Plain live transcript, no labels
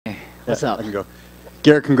What's up? I can go.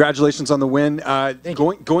 Garrett, congratulations on the win.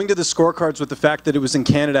 Going to the scorecards with the fact that it was in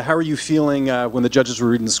Canada, how are you feeling when the judges were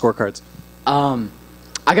reading the scorecards?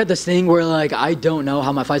 I got this thing where, like, I don't know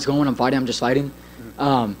how my fight's going when I'm fighting. I'm just fighting.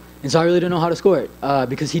 And so I really don't know how to score it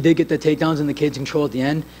because he did get the takedowns and the cage control at the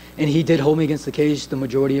end, and he did hold me against the cage the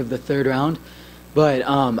majority of the third round. But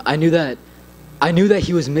I knew that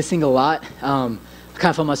he was missing a lot. I kind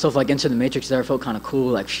of felt myself like enter the matrix there. I felt kind of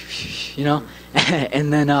cool, like, you know.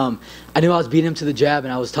 And then I knew I was beating him to the jab,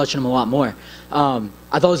 and I was touching him a lot more. I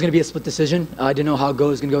thought it was going to be a split decision. I didn't know how it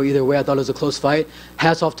was going to go either way. I thought it was a close fight.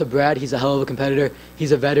 Hats off to Brad. He's a hell of a competitor.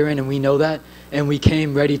 He's a veteran, and we know that. And we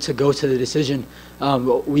came ready to go to the decision.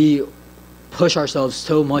 We push ourselves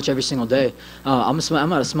so much every single day. I'm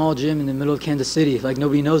at a small gym in the middle of Kansas City. Like,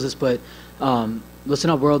 nobody knows this, but listen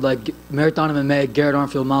up, world. Like, Marathon MMA, Garrett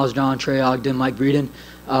Armfield, Miles John, Trey Ogden, Mike Breeden.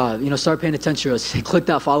 Start paying attention to us. Click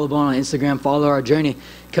that follow button on Instagram. Follow our journey,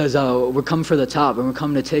 because we're coming for the top, and we're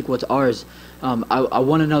coming to take what's ours. I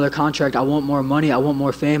want another contract. I want more money. I want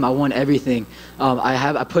more fame. I want everything.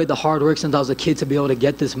 I put the hard work since I was a kid to be able to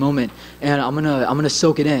get this moment, and I'm gonna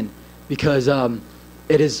soak it in, because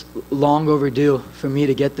it is long overdue for me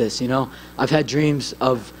to get this. You know, I've had dreams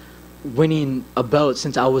of winning a belt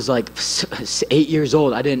since I was like 8 years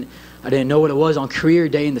old. I didn't know what it was. On career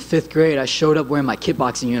day in the 5th grade, I showed up wearing my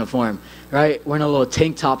kickboxing uniform, right? Wearing a little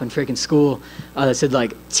tank top in freaking school that said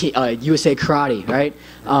like USA Karate, right?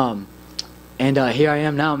 And here I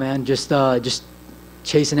am now, man, just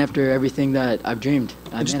chasing after everything that I've dreamed.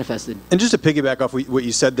 I manifested. And just to piggyback off what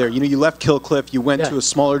you said there, you know, you left Kill Cliff, you went to a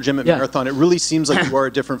smaller gym at Marathon. It really seems like you are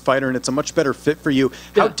a different fighter, and it's a much better fit for you.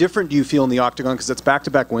 How different do you feel in the octagon? Because it's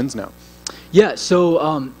back-to-back wins now. Yeah,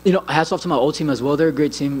 so, hats off to my old team as well. They're a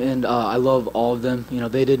great team, and I love all of them. You know,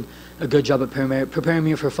 they did a good job at preparing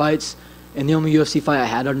me for fights, and the only UFC fight I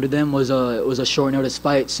had under them was a short-notice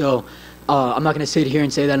fight. So I'm not going to sit here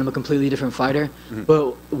and say that I'm a completely different fighter,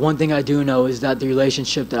 but one thing I do know is that the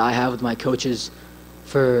relationship that I have with my coaches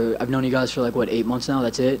I've known you guys for, like, what, 8 months now?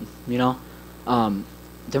 That's it, you know?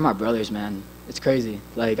 They're my brothers, man. It's crazy.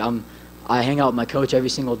 Like, I hang out with my coach every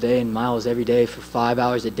single day and Miles every day for 5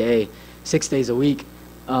 hours a day, 6 days a week,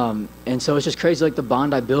 and so it's just crazy, like, the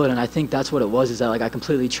bond I build, and I think that's what it was, is that, like, I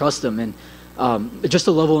completely trust them, and just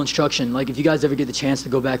the level of instruction. Like, if you guys ever get the chance to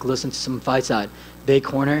go back and listen to some fights at Bay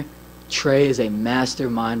Corner, Trey is a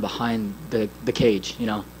mastermind behind the cage, you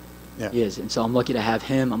know. He is, and so I'm lucky to have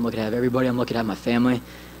him. I'm lucky to have everybody. I'm lucky to have my family.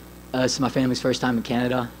 This is my family's first time in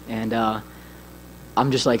Canada, and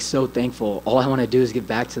I'm just, like, so thankful. All I want to do is get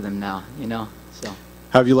back to them now, you know. So.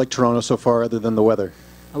 How have you liked Toronto so far, other than the weather?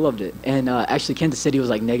 I loved it, and actually Kansas City was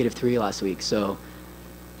like -3 last week, so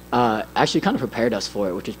actually kind of prepared us for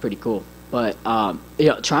it, which is pretty cool. But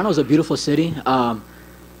Toronto's a beautiful city.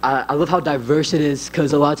 I love how diverse it is,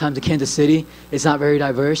 because a lot of times in Kansas City, it's not very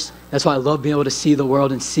diverse. That's why I love being able to see the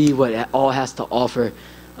world and see what it all has to offer.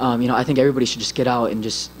 I think everybody should just get out and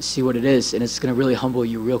just see what it is, and it's going to really humble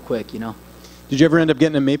you real quick, you know. Did you ever end up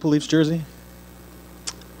getting a Maple Leafs jersey?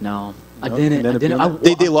 No, I didn't.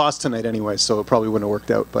 They lost tonight anyway, so it probably wouldn't have worked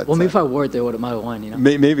out. But well, maybe if I wore it, they might have won. You know.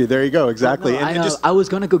 Maybe there you go. Exactly. No, I was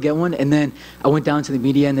gonna go get one, and then I went down to the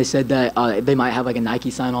media, and they said that they might have like a Nike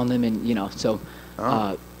sign on them, and so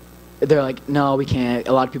they're like, no, we can't.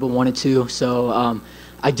 A lot of people wanted to, so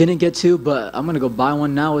I didn't get to, but I'm gonna go buy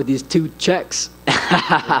one now with these 2 checks.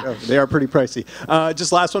 They are pretty pricey.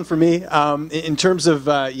 Just last one for me. In terms of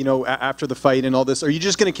after the fight and all this, are you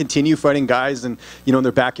just going to continue fighting guys and in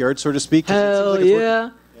their backyard, so to speak? Hell yeah,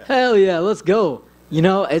 hell yeah, let's go. You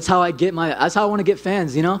know, it's how I get that's how I want to get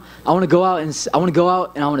fans. You know, I want to go out and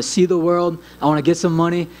I want to see the world. I want to get some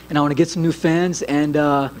money, and I want to get some new fans. And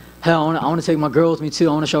hell, I want to take my girl with me too.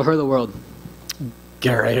 I want to show her the world.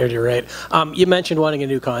 Garrett, I heard you right. You mentioned wanting a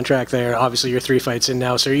new contract there. Obviously, you're 3 fights in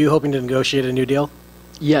now. So are you hoping to negotiate a new deal?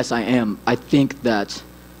 Yes, I am. I think that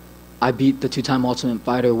I beat the 2-time Ultimate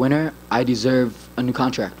Fighter winner. I deserve a new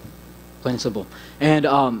contract, plain and simple. And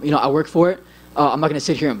I work for it. I'm not gonna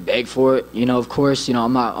sit here and beg for it. Of course.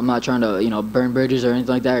 I'm not trying to burn bridges or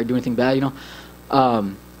anything like that or do anything bad.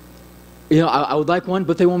 I would like one,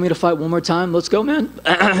 but they want me to fight one more time. Let's go, man.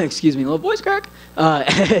 Excuse me, little voice crack.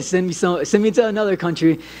 Send me to another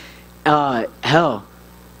country. Hell,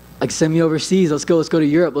 like, send me overseas. Let's go to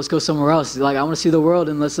Europe. Let's go somewhere else. Like, I want to see the world,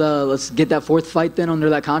 and let's get that 4th fight then under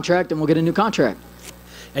that contract, and we'll get a new contract.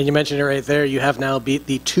 And you mentioned it right there. You have now beat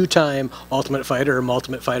the 2-time Ultimate Fighter or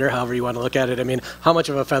Multimate Fighter, however you want to look at it. I mean, how much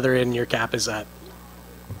of a feather in your cap is that?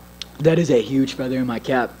 That is a huge feather in my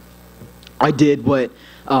cap. I did what,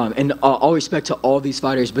 and all respect to all these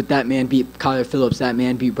fighters, but that man beat Kyler Phillips. That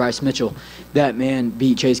man beat Bryce Mitchell. That man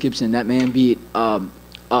beat Chase Gibson. That man beat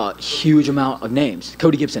a huge amount of names.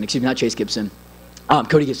 Cody Gibson, excuse me, not Chase Gibson.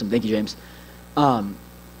 Cody Gibson, thank you, James.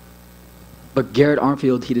 But Garrett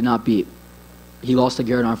Armfield, he did not beat. He lost to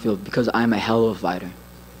Garrett Armfield because I'm a hell of a fighter.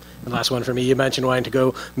 And last one for me, you mentioned wanting to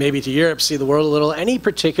go maybe to Europe, see the world a little. Any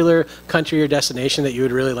particular country or destination that you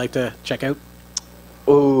would really like to check out?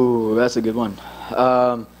 Oh, that's a good one.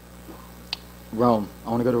 Rome. I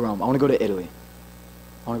want to go to Rome. I want to go to Italy.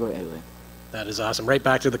 That is awesome. Right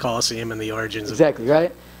back to the Colosseum and the origins. Exactly,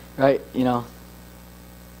 right? Right, you know.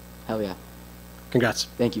 Hell yeah. Congrats.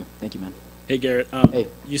 Thank you, man. Hey, Garrett. Hey.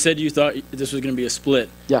 You said you thought this was going to be a split.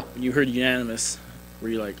 Yeah. When you heard unanimous, were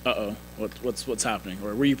you like, uh-oh, what's happening?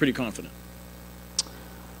 Or were you pretty confident?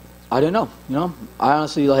 I didn't know, you know. I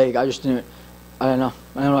honestly, I just didn't, I don't know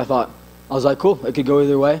what I thought. I was like, cool, it could go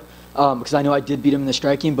either way. Because I know I did beat him in the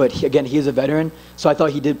striking, but he is a veteran, so I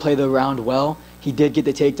thought he did play the round well. He did get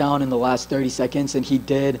the takedown in the last 30 seconds, and he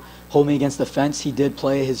did hold me against the fence. He did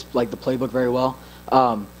play the playbook very well.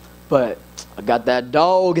 But I got that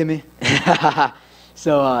dog in me.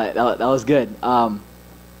 So that was good.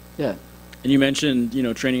 Yeah. And you mentioned,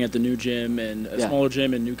 training at the new gym and a smaller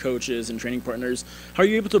gym and new coaches and training partners. How are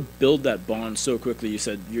you able to build that bond so quickly? You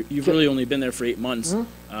said you've really only been there for 8 months.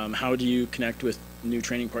 Mm-hmm. How do you connect with new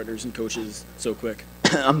training partners and coaches so quick?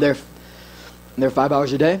 I'm there 5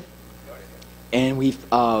 hours a day, and we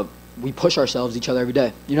push ourselves each other every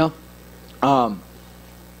day.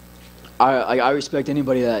 I respect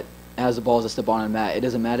anybody that has the balls to step on a mat. It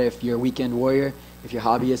doesn't matter if you're a weekend warrior, if you're a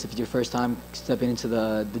hobbyist, if it's your first time stepping into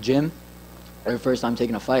the gym, or your first time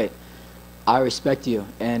taking a fight. I respect you,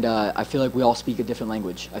 and I feel like we all speak a different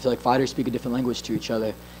language. I feel like fighters speak a different language to each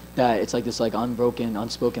other, that it's like this unbroken,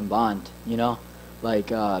 unspoken bond,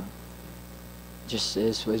 just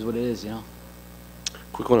is what it is,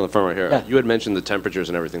 Quick one on the front right here. Yeah. You had mentioned the temperatures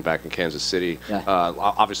and everything back in Kansas City. Yeah.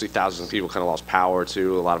 Obviously, thousands of people kind of lost power,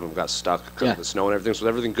 too. A lot of them got stuck because of the snow and everything. So was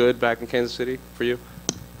everything good back in Kansas City for you?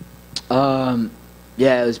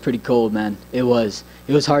 Yeah, it was pretty cold, man. It was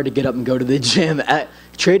hard to get up and go to the gym.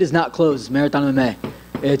 Trade is not closed. It's Marathon MMA.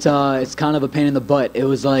 It's kind of a pain in the butt. It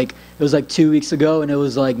was like 2 weeks ago, and it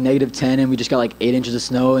was like -10, and we just got like 8 inches of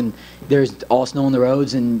snow, and there's all snow on the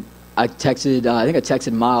roads. And I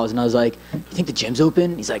texted Miles, and I was like, "You think the gym's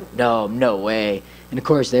open?" He's like, "No way." And of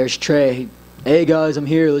course, there's Trey. "Hey guys, I'm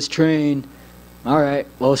here. Let's train." All right.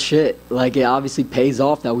 Well, shit. It obviously pays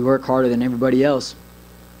off that we work harder than everybody else.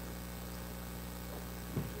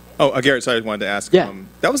 Oh, Garrett, sorry, I wanted to ask. Yeah.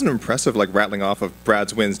 That was an impressive, rattling off of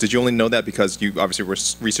Brad's wins. Did you only know that because you obviously were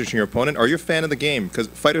researching your opponent? Are you a fan of the game? Because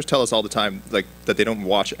fighters tell us all the time, that they don't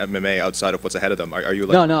watch MMA outside of what's ahead of them. Are you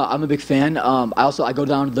like... No, I'm a big fan. I go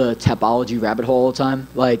down to the Tapology rabbit hole all the time.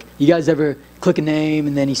 You guys ever click a name,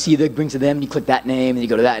 and then you see that brings to them, and you click that name, and you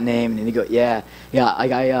go to that name, and then you go, yeah.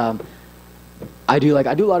 I do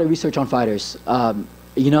a lot of research on fighters.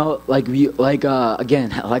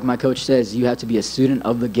 Again, like my coach says, you have to be a student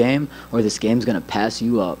of the game, or this game's gonna pass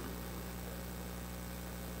you up.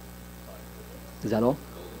 Is that all?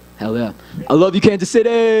 Hell yeah. I love you, Kansas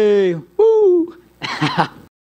City! Woo!